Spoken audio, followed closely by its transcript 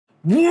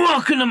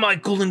Welcome to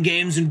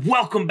mikegoldengames and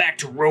welcome back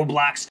to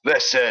Roblox.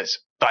 This is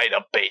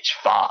Beta Beach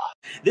 5.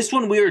 This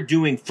one we are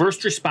doing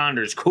First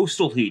Responders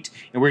Coastal Heat,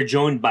 and we're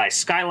joined by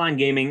Skyline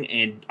Gaming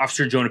and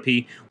Officer Jonah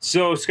P.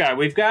 So, Sky,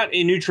 we've got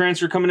a new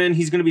transfer coming in.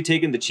 He's going to be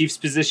taking the Chief's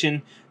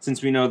position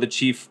since we know the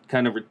Chief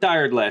kind of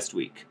retired last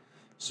week.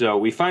 So,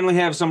 we finally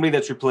have somebody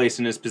that's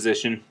replacing his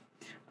position.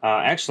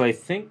 Actually, I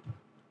think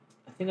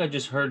I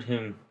just heard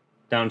him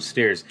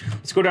downstairs.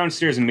 Let's go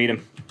downstairs and meet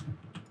him.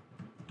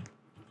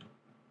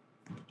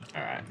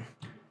 All right.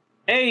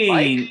 Hey,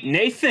 Mike?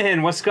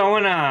 Nathan, what's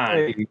going on?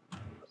 Hey.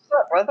 What's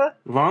up, brother?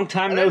 Long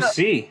time no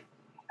see.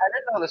 I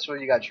didn't know this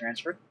was you got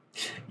transferred.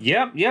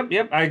 Yep.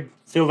 I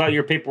filled out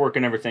your paperwork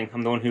and everything.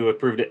 I'm the one who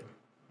approved it.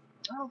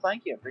 Oh,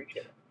 thank you.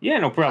 Appreciate it. Yeah,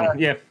 no problem.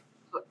 Yeah.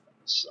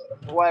 So,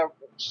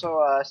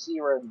 I see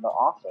you were in the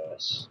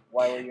office.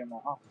 Why were you in the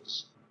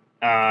office?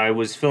 I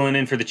was filling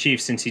in for the Chief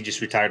since he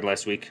just retired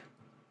last week.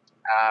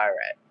 All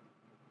right.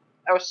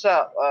 Hey, what's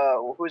up?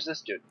 Who's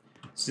this dude?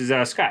 This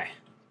is Sky.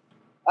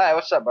 Hi,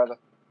 what's up, brother?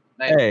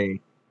 Nice. Hey.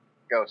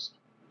 Ghost.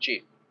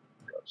 Chief.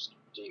 Ghost.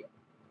 To you.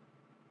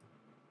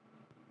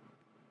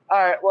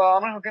 Alright, well,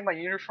 I'm gonna go get my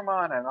uniform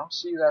on and I'll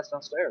see you guys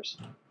downstairs.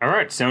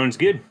 Alright, sounds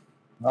good.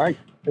 Alright.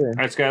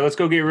 Alright, Sky, let's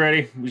go get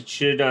ready. We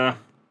should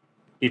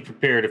be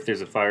prepared if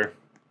there's a fire.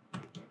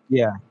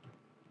 Yeah.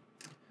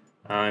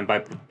 And by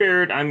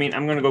prepared, I mean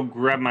I'm gonna go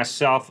grab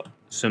myself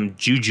some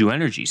Juju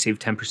Energy. Save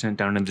 10%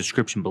 down in the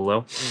description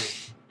below.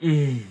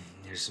 There's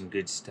some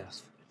good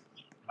stuff.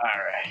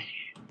 Alright.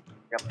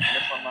 Got my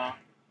uniform on.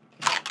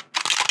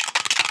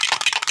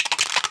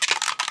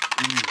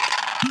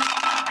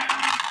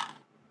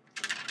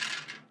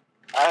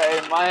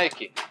 Hey,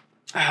 Mikey.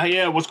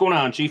 Yeah, what's going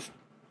on, Chief?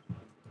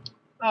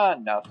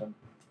 Nothing.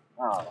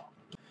 I don't know.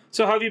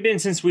 So how have you been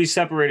since we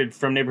separated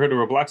from Neighborhood of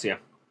Robloxia?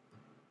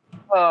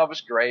 Oh, it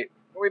was great.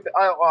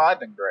 I've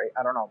been great.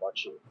 I don't know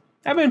about you.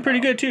 I've been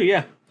pretty good too,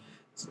 yeah.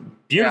 It's a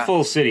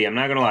beautiful city, I'm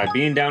not gonna lie.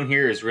 Being down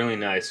here is really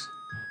nice.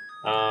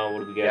 What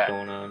do we got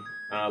going on?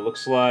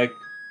 Looks like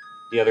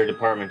the other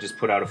department just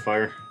put out a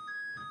fire.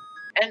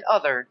 And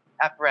other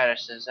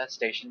apparatuses at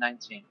Station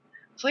 19.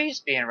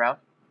 Please be en route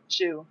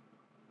to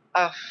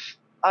a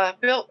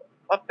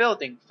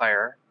building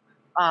fire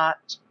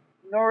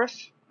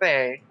North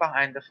Bay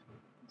behind the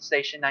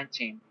Station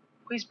 19.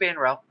 Please be en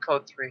route,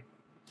 code 3.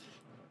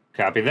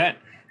 Copy that.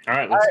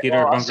 Alright, let's get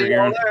our bunker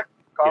gear on.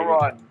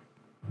 On.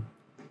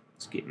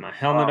 Let's get my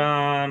helmet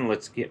on.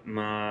 Let's get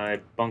my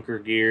bunker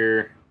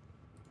gear.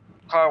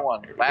 Car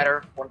 1,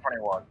 ladder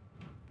 121.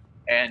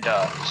 And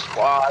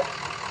squad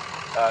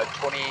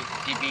 20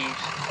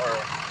 DBs or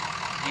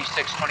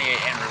D628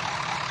 en route.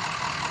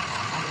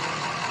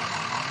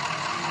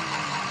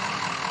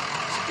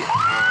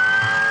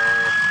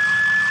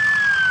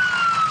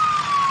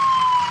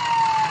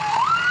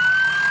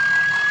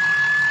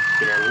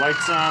 Get our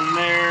lights on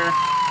there.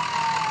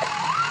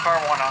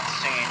 Car 1 on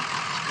scene.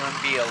 It's going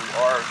to be a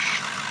large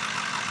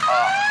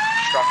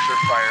structure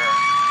fire.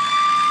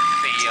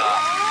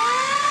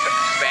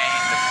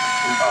 Spanning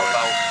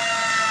about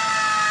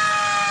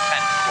 10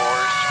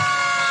 floors,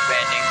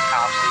 spanning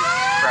houses,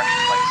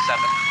 correction, like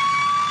 7.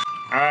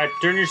 Alright,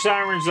 turn your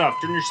sirens off.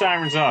 Turn your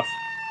sirens off.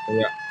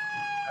 Yeah.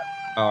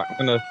 Alright,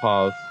 I'm gonna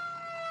pause.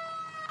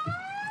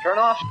 Turn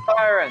off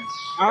sirens.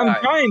 I'm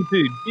trying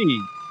to,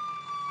 gee.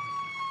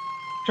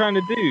 Trying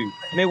to do.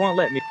 And they won't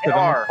let me because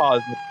I'm gonna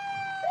pause.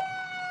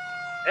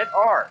 Hit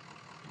R.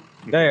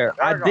 There,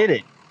 I did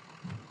it.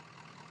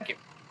 Thank you.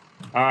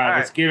 Alright,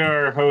 let's get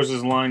our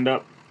hoses lined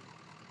up.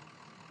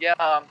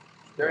 Yeah,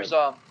 there's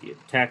the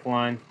attack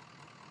line.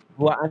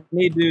 Well, I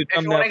need to if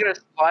you want to get a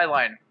supply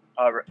line,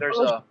 there's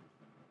Oh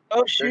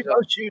shoot,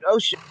 oh shoot, oh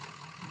shoot.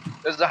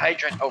 There's the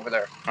hydrant over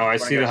there. Oh, I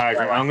see the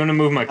hydrant. I'm gonna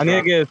move my truck. I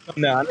need to get some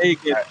now. I need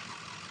to get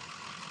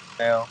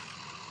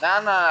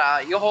Nah,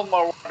 you hold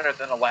more water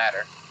than a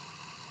ladder.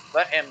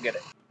 Let him get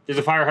it. There's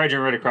a fire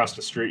hydrant right across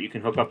the street you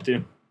can hook up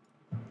to.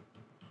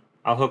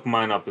 I'll hook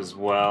mine up as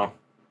well.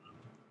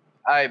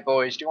 Alright,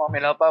 boys, do you want me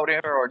to help out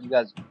here, or you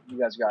guys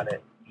got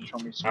it? Show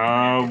me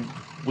some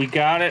we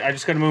got it. I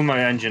just gotta move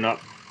my engine up.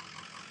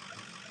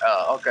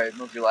 Okay,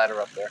 move your ladder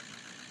up there.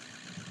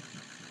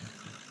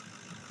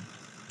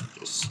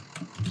 Just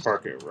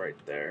park it right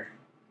there.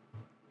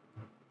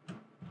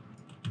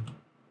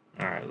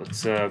 Alright,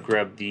 let's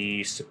grab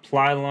the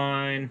supply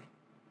line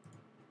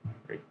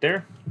right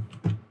there.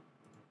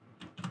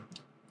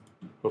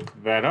 Hook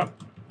that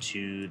up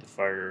to the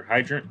fire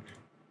hydrant.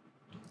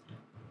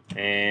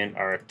 And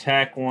our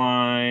attack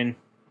line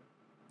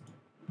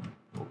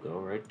will go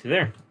right to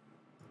there.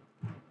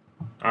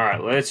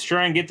 Alright, let's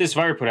try and get this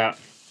fire put out.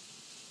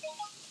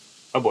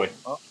 Oh boy.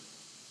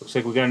 Looks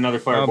like we got another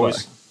fire,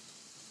 boys.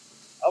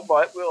 Oh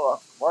boy,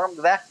 we'll warm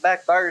the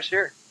back fires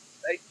here.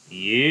 Hey.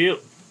 Yep.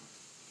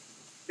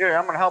 Here,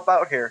 I'm gonna help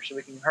out here so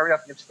we can hurry up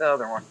and get to the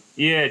other one.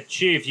 Yeah,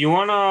 Chief, you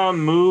wanna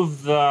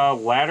move the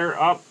ladder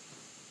up?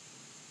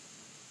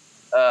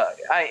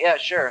 Yeah,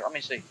 sure. Let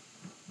me see.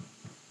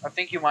 I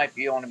think you might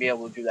only be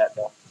able to do that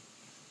though.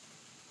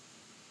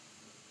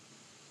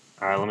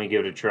 Alright, let me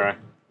give it a try.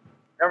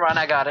 Never mind,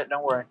 I got it.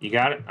 Don't worry. You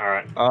got it? All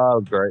right.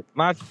 Oh, great.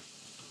 What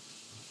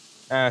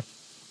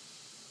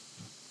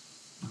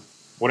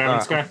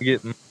happened, Sky?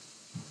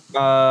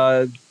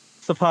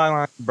 Supply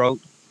line broke.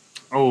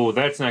 Oh,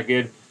 that's not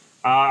good.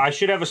 I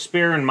should have a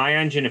spare in my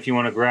engine if you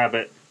want to grab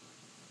it.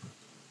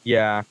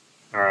 Yeah.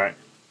 All right.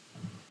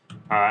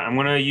 All right, I'm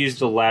going to use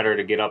the ladder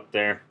to get up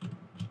there.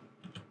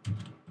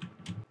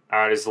 All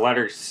right, is the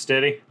ladder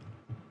steady?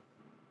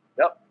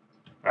 Yep.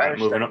 All right,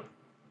 moving up.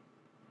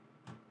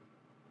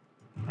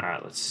 All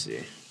right, let's see.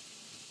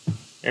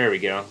 There we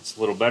go. It's a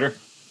little better.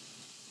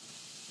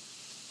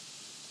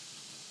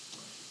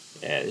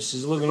 Yeah, this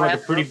is looking like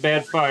a pretty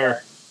bad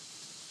fire.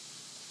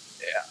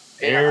 Yeah.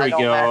 There we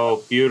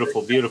go.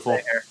 Beautiful, beautiful.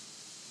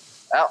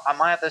 Well, I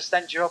might have to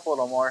extend you up a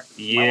little more.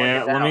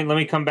 Yeah, let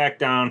me come back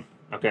down.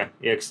 Okay,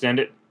 yeah, extend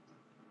it.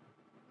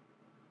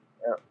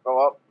 Yeah,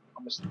 go up.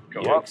 I'm just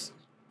go up.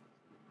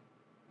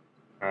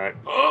 All right.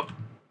 Oh.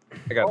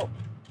 I got.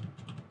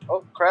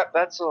 Oh crap!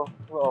 That's a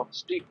little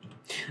steep.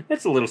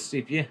 That's a little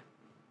steep, yeah.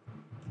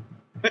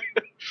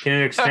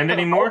 Can it extend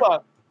anymore?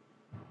 Hold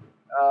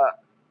on.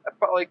 I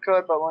probably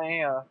could, but let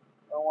me. I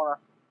don't want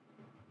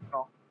to.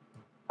 No.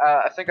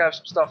 I think I have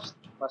some stuff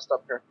messed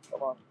up here.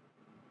 Hold on.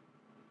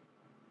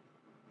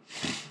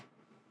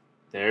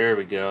 There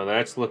we go.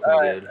 That's looking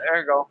good. There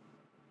you go.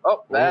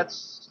 Oh,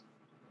 that's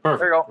perfect.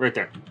 There you go. Right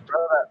there.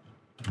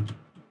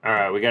 All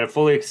right, we got it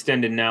fully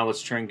extended now.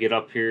 Let's try and get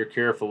up here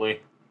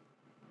carefully.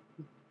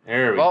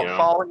 There we go.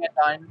 Falling and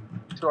dying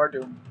to our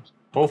doom.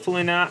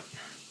 Hopefully not.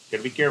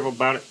 Gotta be careful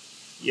about it.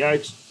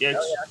 Yikes! Yikes!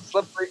 Oh, yeah.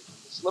 Slippery.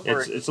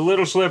 It's a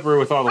little slippery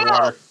with all the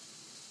water.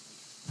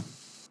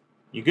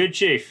 You good,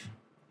 Chief?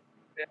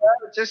 Yeah,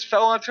 it just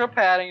fell into a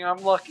padding.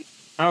 I'm lucky.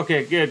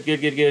 Okay, good.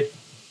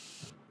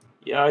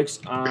 Yikes!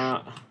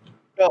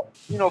 Well,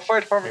 you know,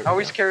 fire department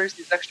always carries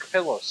these extra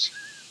pillows.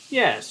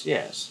 Yes.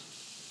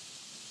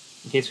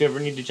 In case we ever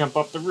need to jump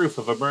off the roof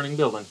of a burning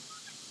building.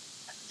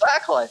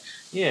 Exactly.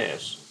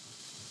 Yes.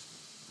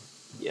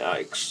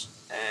 Yikes!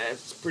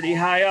 It's pretty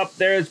high up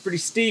there. It's pretty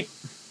steep.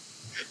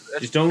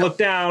 Just don't look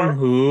down.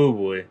 Oh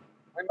boy.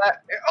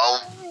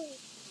 Oh!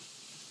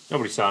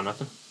 Nobody saw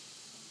nothing.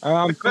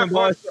 I'm coming,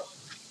 boys.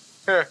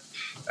 Here,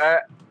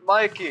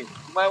 Mikey, you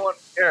might want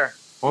here.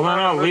 Hold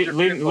on, no, leave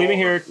me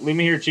here. Leave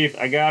me here, Chief.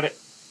 I got it.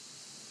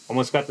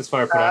 Almost got this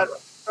fire put out. I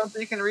don't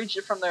think you can reach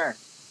it from there.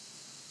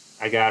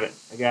 I got it.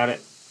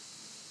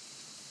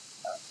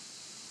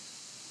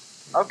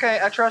 Okay,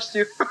 I trust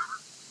you.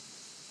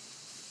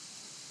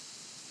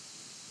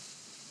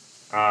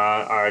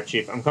 All right,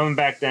 Chief. I'm coming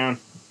back down.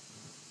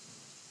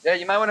 Yeah,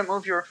 you might want to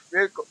move your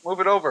vehicle, move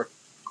it over.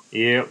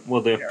 Yeah,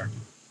 we'll do. Here.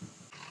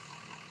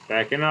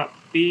 Backing up.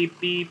 Beep,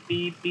 beep,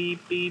 beep,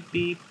 beep, beep,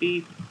 beep,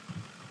 beep.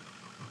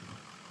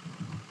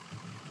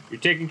 You're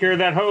taking care of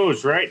that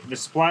hose, right? The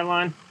supply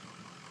line?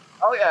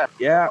 Oh, yeah.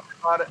 Yeah.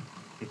 Got it.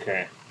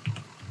 Okay.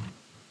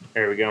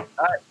 There we go.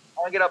 All right,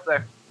 I want to get up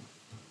there.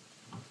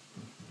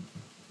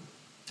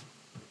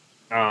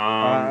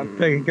 I'm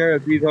taking care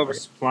of these over. The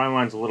supply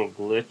line's a little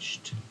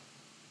glitched.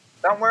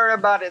 Don't worry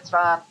about it. It's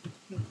fine.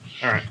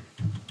 All right.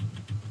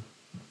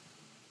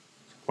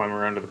 Climb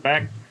around to the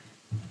back.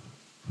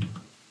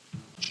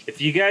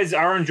 If you guys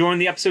are enjoying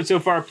the episode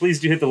so far, please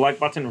do hit the like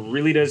button. It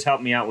really does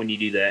help me out when you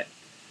do that.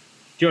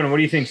 Jonah, what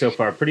do you think so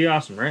far? Pretty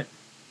awesome, right?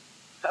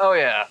 Oh,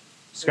 yeah.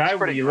 Sky,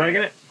 were you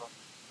liking it?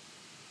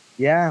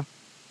 Yeah.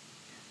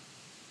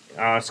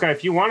 Sky,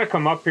 if you want to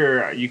come up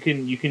here, you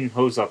can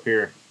hose up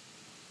here.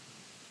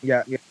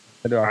 Yeah.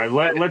 All right,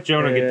 let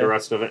Jonah get the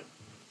rest of it.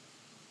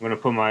 I'm gonna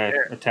put my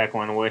attack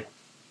line away.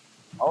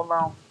 Oh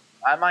no,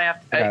 I might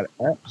have to.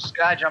 Hey,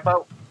 Sky, jump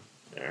out.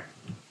 There.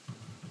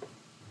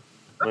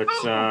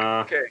 Let's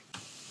Okay.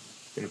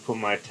 Gonna put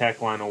my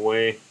attack line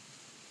away.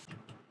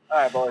 All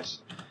right, boys.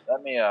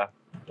 Let me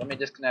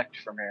disconnect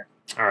from here.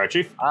 All right,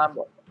 Chief.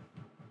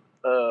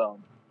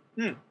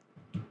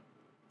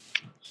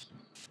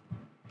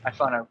 I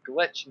found a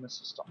glitch in the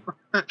system.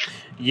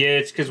 Yeah,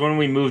 it's because when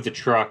we moved the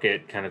truck,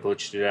 it kind of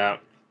glitched it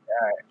out.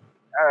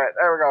 All right,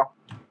 there we go.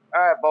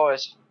 All right,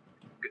 boys.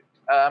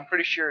 I'm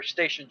pretty sure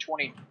Station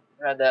 20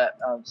 had that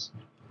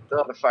the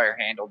other fire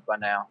handled by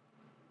now.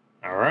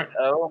 All right.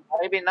 Oh,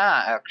 maybe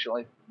not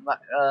actually.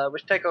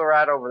 Let's take a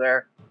ride over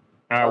there.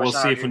 All right, we'll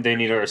see if they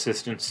need our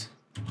assistance.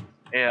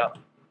 Yeah.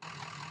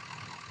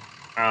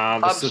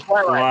 The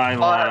supply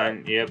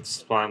line. Yep, the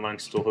supply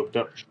line's still hooked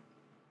up.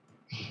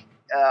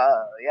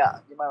 Yeah,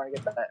 you might want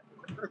to get that.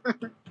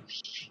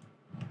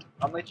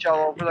 I'll meet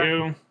y'all over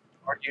there.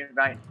 Or do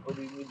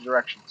you need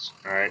directions?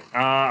 All right.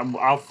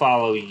 I'll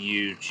follow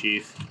you,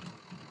 Chief.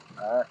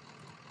 All right.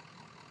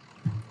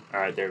 All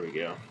right, there we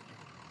go. All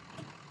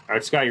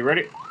right, Scott, you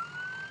ready?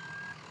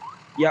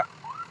 Yeah.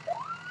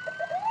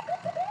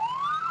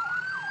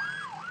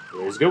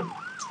 Let's go.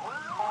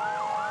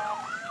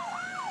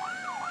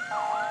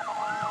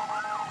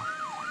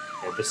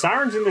 Yeah, the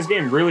sirens in this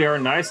game really are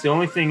nice. The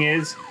only thing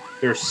is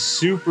they're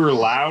super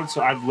loud,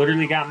 so I've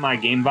literally got my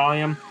game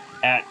volume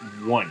at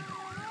 1.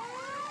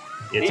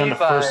 It's on the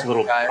first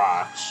little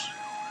box.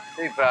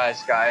 Be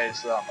advised,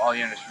 guys, all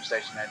units from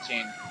Station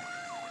 19.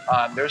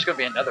 There's going to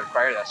be another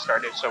fire that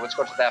started, so let's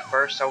go to that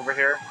first over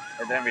here,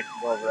 and then we can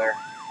go over there.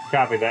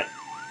 Copy that.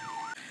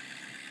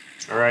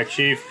 All right,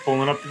 Chief,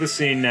 pulling up to the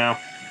scene now.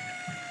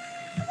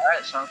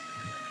 Alright, so.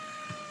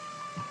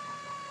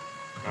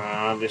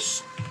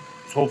 This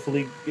is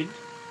hopefully good.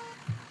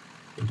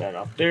 Put that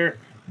up there.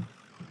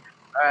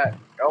 Alright,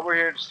 over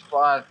here to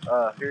spawn.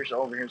 Here's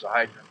a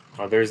hydrant.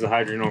 Oh, there's the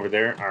hydrant over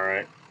there. All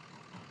right.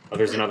 Oh,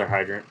 there's another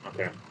hydrant.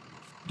 Okay.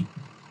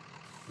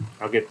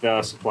 I'll get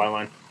the supply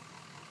line.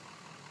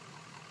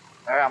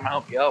 Alright, I'm gonna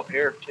help you out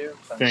here too.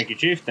 Thank you,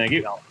 Chief. Thank you.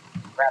 You know,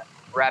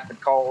 rapid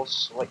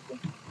calls selecting.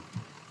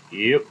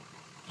 Yep.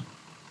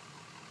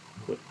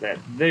 Put that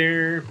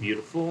there.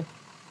 Beautiful.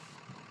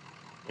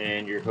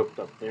 And you're hooked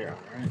up there.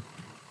 All right.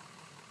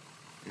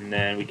 And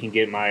then we can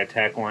get my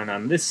attack line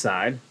on this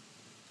side.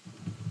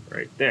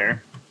 Right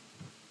there.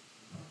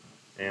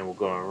 And we'll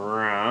go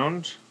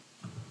around.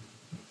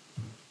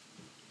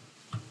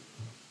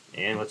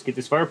 And let's get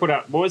this fire put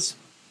out, boys.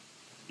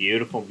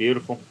 Beautiful,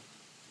 beautiful.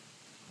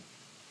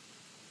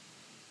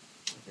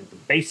 At the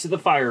base of the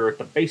fire, at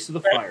the base of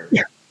the fire.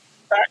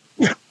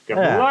 God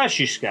bless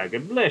you, Sky.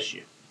 God bless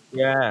you.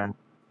 Yeah.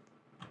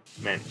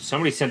 Man,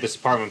 somebody set this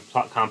apartment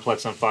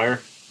complex on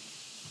fire.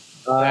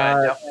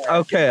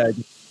 Okay.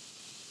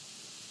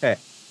 Hey.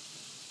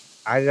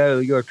 I go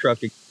to your truck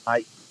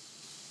tonight.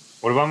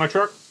 What about my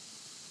truck?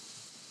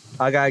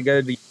 I gotta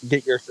go to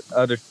get your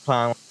other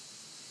supply.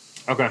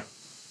 Okay.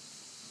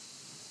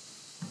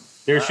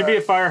 There should be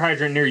a fire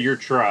hydrant near your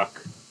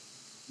truck.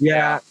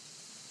 Yeah.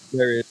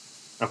 There is.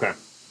 Okay.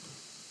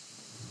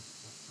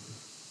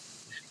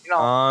 You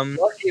know,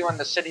 lucky when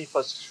the city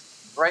was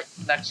right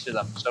next to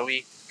them, so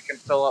we can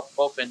fill up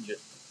both engines,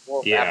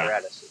 both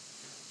apparatuses.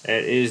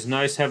 It is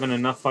nice having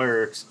enough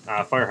fire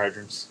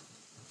hydrants.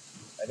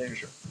 That is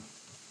true.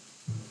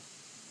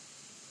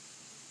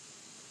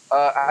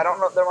 I don't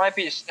know. There might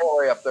be a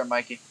stairway up there,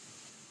 Mikey.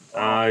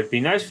 It'd be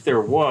nice if there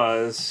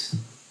was.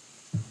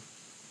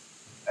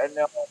 I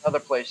know another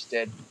place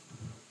did.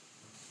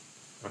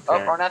 Okay.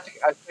 Oh, I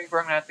think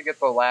we're gonna have to get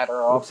the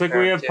ladder off. Looks like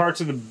we have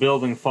parts of the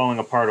building falling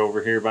apart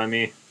over here by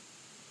me.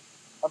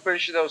 I'm pretty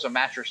sure those are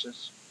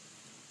mattresses.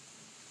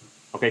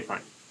 Okay,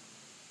 fine.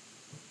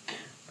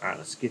 Alright,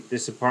 let's get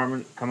this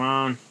apartment. Come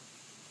on.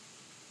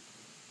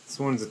 This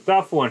one's a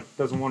tough one.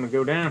 Doesn't want to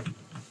go down.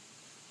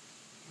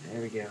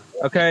 There we go.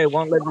 Okay,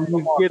 won't let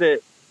me get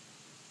it.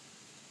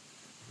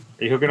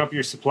 Are you hooking up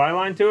your supply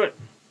line to it?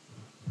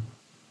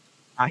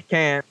 I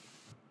can't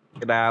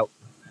get out.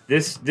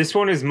 This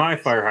one is my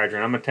fire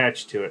hydrant. I'm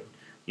attached to it.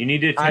 You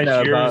need to attach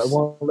yours. yours. But it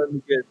won't let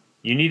me get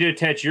You need to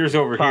attach yours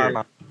over here.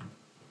 line.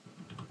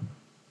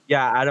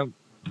 Yeah, I don't.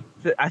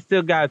 I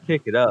still gotta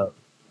pick it up.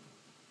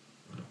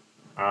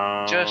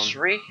 Just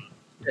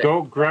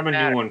go grab a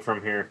new one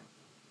from here.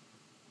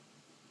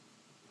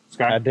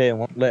 Sky. I didn't.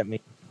 Won't let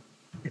me.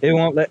 It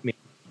won't let me.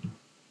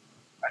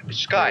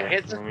 Sky,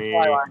 hit the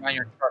supply line on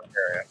your truck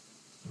area.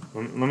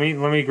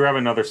 Let me grab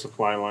another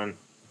supply line.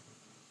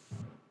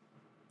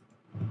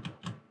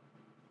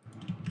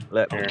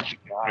 Let me. Here,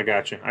 I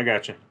got you. I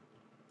got you.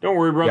 Don't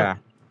worry, brother.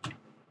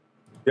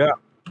 Yeah.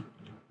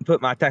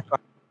 Put my attack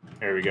line.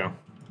 There we go.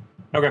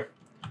 Okay.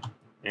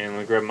 And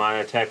let me grab my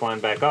attack line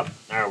back up.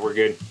 All right, we're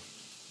good.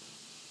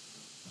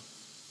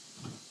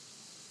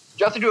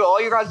 You have to do all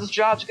your guys'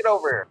 jobs. Get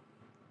over here.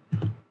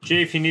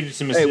 Chief, you needed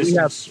some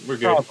assistance. We're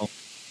good. Problem.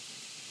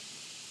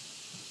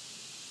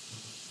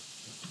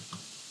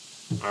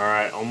 All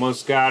right,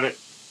 almost got it.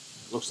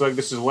 Looks like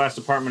this is the last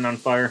apartment on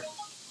fire.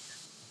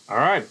 All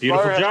right,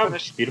 beautiful job.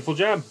 Beautiful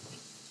job.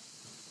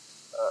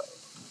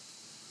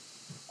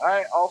 All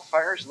right, all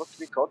fires look to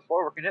be code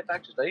for. We can hit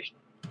back to station.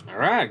 All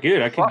right,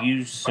 good. I could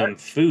use some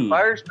food.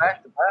 Fires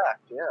back to back.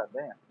 Yeah,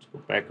 damn. Let's go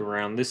back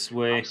around this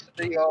way.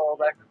 See all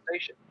back to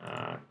station.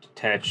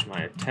 Detach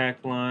my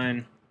attack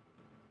line.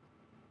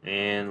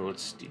 And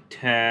let's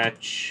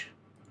detach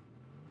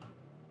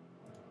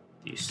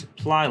the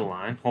supply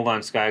line. Hold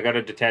on, Sky. I got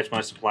to detach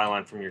my supply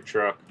line from your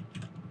truck.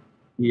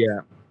 Yeah.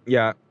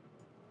 Yeah.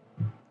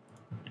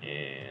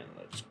 And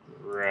let's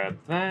grab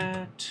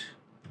that.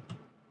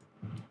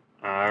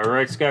 All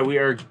right, Sky. We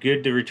are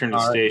good to return to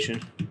the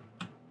station.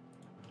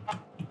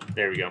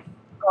 There we go.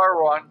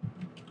 Car 1,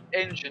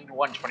 engine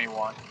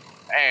 121,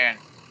 and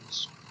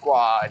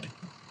squad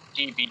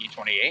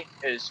DB28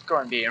 is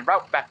going to be en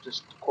route back to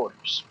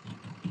quarters.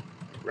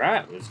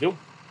 Right, let's go.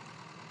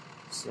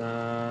 So,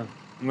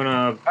 I'm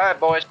gonna. All right,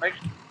 boys.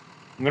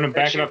 I'm gonna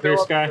back it up here,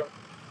 Sky.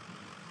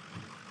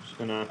 Just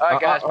gonna. All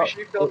right, guys. Make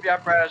sure you fill up your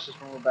apparatuses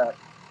when we're back.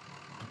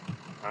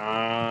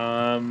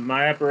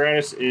 My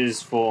apparatus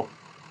is full.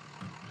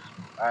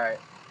 All right.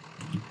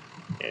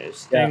 Yeah,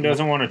 this thing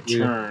doesn't want to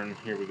turn.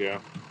 Here we go.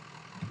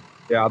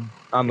 Yeah,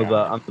 I'm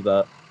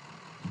the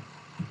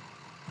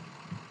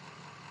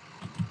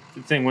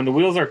The thing, when the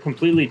wheels are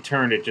completely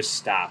turned, it just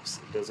stops.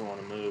 It doesn't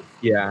want to move.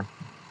 Yeah.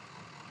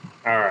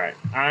 All right,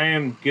 I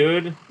am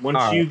good.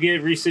 Once you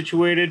get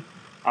resituated,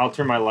 I'll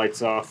turn my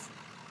lights off.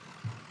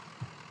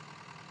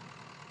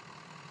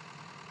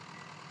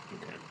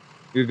 Okay.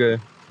 You're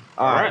good.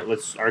 All right,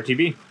 let's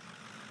RTB.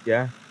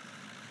 Yeah.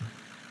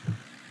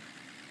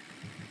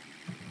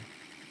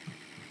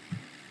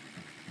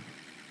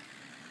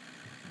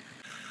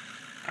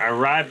 All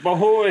right,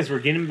 boys, we're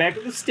getting back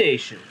to the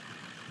station.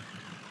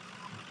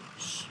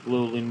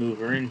 Slowly move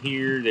her in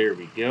here. There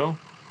we go.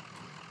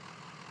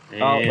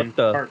 And what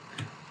the? park.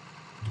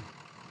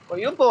 Well,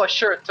 you boys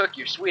sure took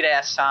your sweet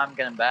ass time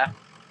getting back.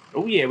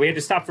 Oh yeah, we had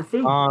to stop for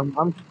food.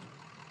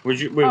 Where'd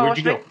you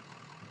go?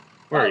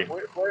 Where are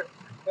you?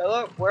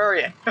 Hello, where are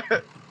you?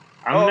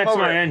 I'm next to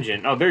my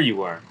engine. Oh, there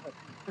you are.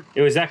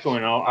 It was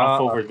echoing off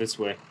over this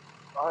way.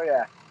 Oh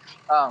yeah.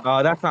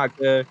 That's not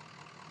good.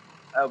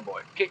 Oh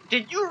boy.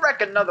 Did you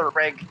wreck another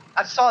rig?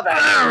 I saw that.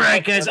 All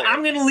right, guys.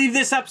 I'm going to leave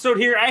this episode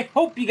here. I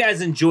hope you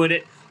guys enjoyed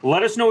it.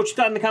 Let us know what you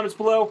thought in the comments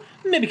below.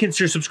 Maybe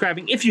consider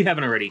subscribing if you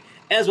haven't already,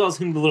 as well as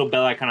hitting the little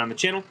bell icon on the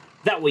channel.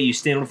 That way you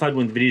stay notified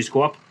when the videos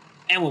go up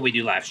and when we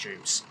do live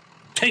streams.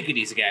 Take it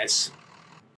easy, guys.